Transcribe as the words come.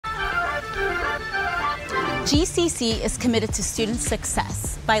GCC is committed to student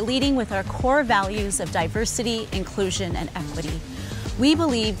success by leading with our core values of diversity, inclusion, and equity. We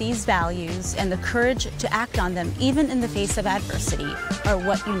believe these values and the courage to act on them even in the face of adversity are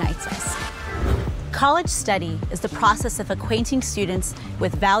what unites us. College study is the process of acquainting students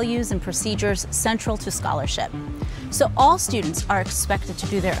with values and procedures central to scholarship. So all students are expected to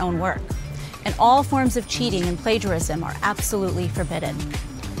do their own work, and all forms of cheating and plagiarism are absolutely forbidden.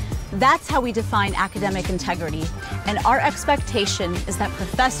 That's how we define academic integrity, and our expectation is that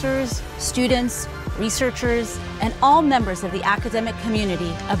professors, students, researchers, and all members of the academic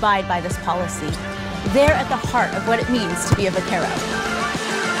community abide by this policy. They're at the heart of what it means to be a vaquero.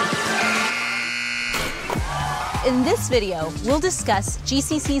 In this video, we'll discuss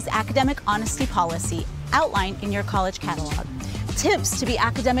GCC's academic honesty policy outlined in your college catalog, tips to be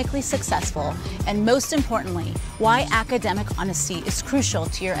academically successful, and most importantly, why academic honesty is crucial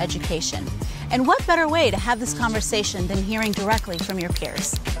to your education. And what better way to have this conversation than hearing directly from your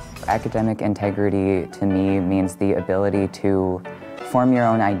peers? Academic integrity to me means the ability to form your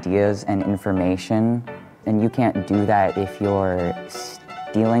own ideas and information, and you can't do that if you're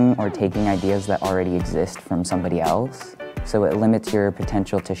stealing or taking ideas that already exist from somebody else. So it limits your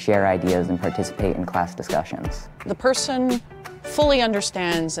potential to share ideas and participate in class discussions. The person fully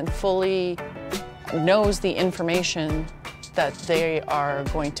understands and fully knows the information that they are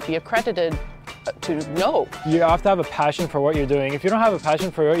going to be accredited to know. You have to have a passion for what you're doing. If you don't have a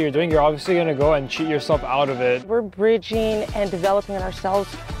passion for what you're doing, you're obviously going to go and cheat yourself out of it. We're bridging and developing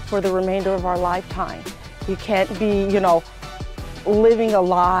ourselves for the remainder of our lifetime. You can't be, living a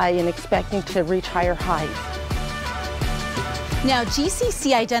lie and expecting to reach higher heights. Now,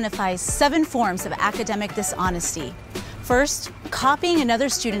 GCC identifies 7 forms of academic dishonesty. First, copying another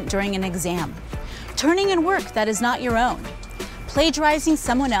student during an exam, turning in work that is not your own, plagiarizing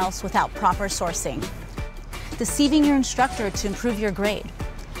someone else without proper sourcing, deceiving your instructor to improve your grade,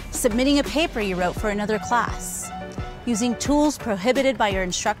 submitting a paper you wrote for another class, using tools prohibited by your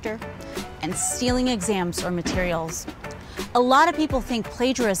instructor, and stealing exams or materials. A lot of people think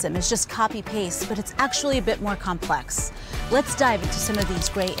plagiarism is just copy-paste, but it's actually a bit more complex. Let's dive into some of these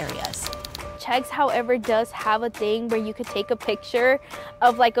gray areas. Cheggs, however, does have a thing where you could take a picture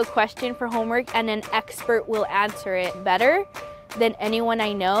of like a question for homework and an expert will answer it better than anyone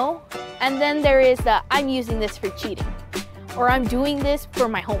I know. And then there is the I'm using this for cheating, or I'm doing this for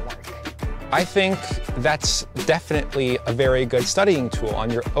my homework. I think that's definitely a very good studying tool on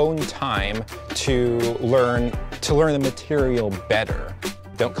your own time to learn the material better.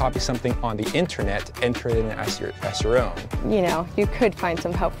 Don't copy something on the internet, enter it in as your own. You could find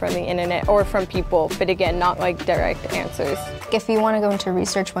some help from the internet or from people, but again, not like direct answers. If you want to go into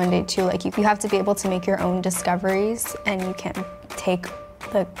research one day too, you have to be able to make your own discoveries and you can't take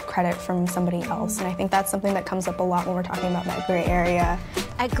the credit from somebody else. And I think that's something that comes up a lot when we're talking about that gray area.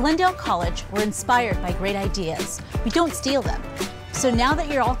 At Glendale College, we're inspired by great ideas. We don't steal them. So now that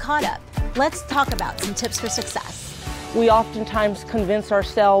you're all caught up, let's talk about some tips for success. We oftentimes convince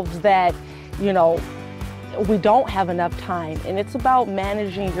ourselves that, we don't have enough time. And it's about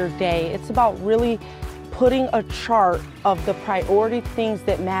managing your day. It's about really putting a chart of the priority things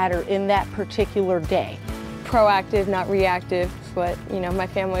that matter in that particular day. Proactive, not reactive, is what, my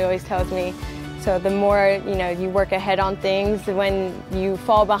family always tells me. So the more, you work ahead on things, when you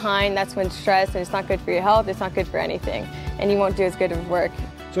fall behind, that's when stress, and it's not good for your health, it's not good for anything, and you won't do as good of work.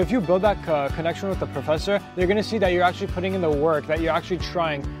 So if you build that connection with the professor, they're going to see that you're actually putting in the work, that you're actually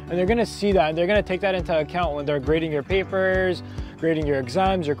trying, and they're going to see that, and they're going to take that into account when they're grading your papers, grading your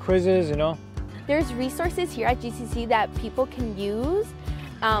exams, your quizzes, There's resources here at GCC that people can use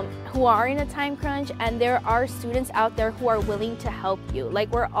who are in a time crunch, and there are students out there who are willing to help you.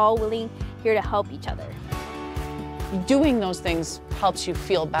 We're all willing here to help each other. Doing those things helps you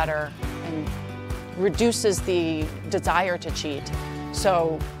feel better and reduces the desire to cheat.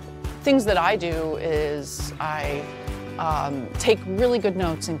 So things that I do is I take really good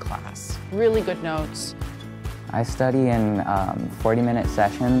notes in class, really good notes. I study in 40-minute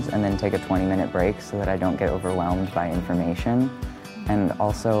sessions and then take a 20-minute break so that I don't get overwhelmed by information. And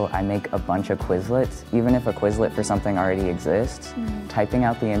also, I make a bunch of Quizlets. Even if a Quizlet for something already exists, typing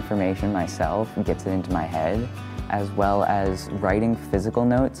out the information myself gets it into my head, as well as writing physical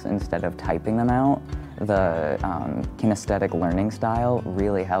notes instead of typing them out. The kinesthetic learning style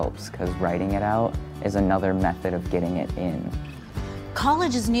really helps because writing it out is another method of getting it in.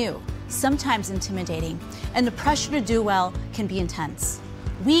 College is new, sometimes intimidating, and the pressure to do well can be intense.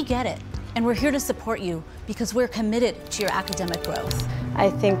 We get it, and we're here to support you because we're committed to your academic growth. I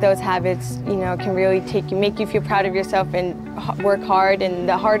think those habits, can really make you feel proud of yourself and work hard. And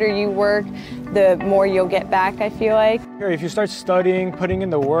the harder you work, the more you'll get back, I feel like. If you start studying, putting in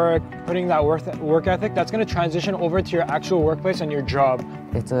the work, putting that work ethic, that's going to transition over to your actual workplace and your job.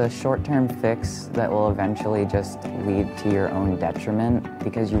 It's a short-term fix that will eventually just lead to your own detriment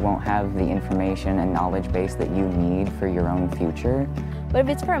because you won't have the information and knowledge base that you need for your own future. But if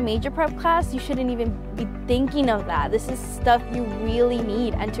it's for a major prep class, you shouldn't even be thinking of that. This is stuff you really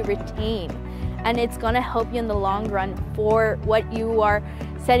need and to retain. And it's going to help you in the long run for what you are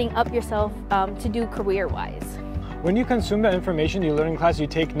setting up yourself to do career-wise. When you consume the information you learn in class, you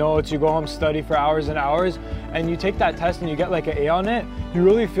take notes, you go home, study for hours and hours, and you take that test and you get like an A on it, you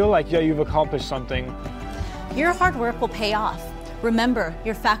really feel like, yeah, you've accomplished something. Your hard work will pay off. Remember,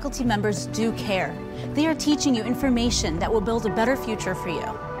 your faculty members do care. They are teaching you information that will build a better future for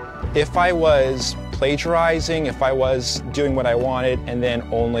you. If I was plagiarizing, if I was doing what I wanted and then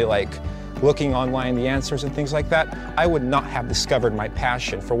only like looking online the answers and things like that, I would not have discovered my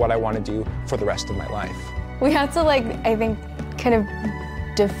passion for what I want to do for the rest of my life. We have to, like, I think, kind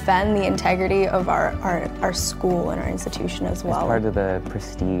of defend the integrity of our school and our institution as well. It's part of the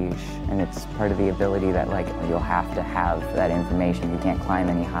prestige, and it's part of the ability that, like, you'll have to have that information. You can't climb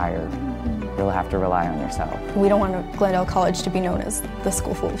any higher. You'll have to rely on yourself. We don't want Glendale College to be known as the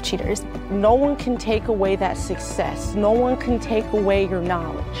school full of cheaters. No one can take away that success. No one can take away your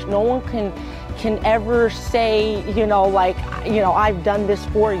knowledge. No one can ever say, like, I've done this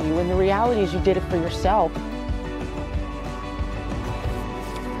for you. And the reality is you did it for yourself.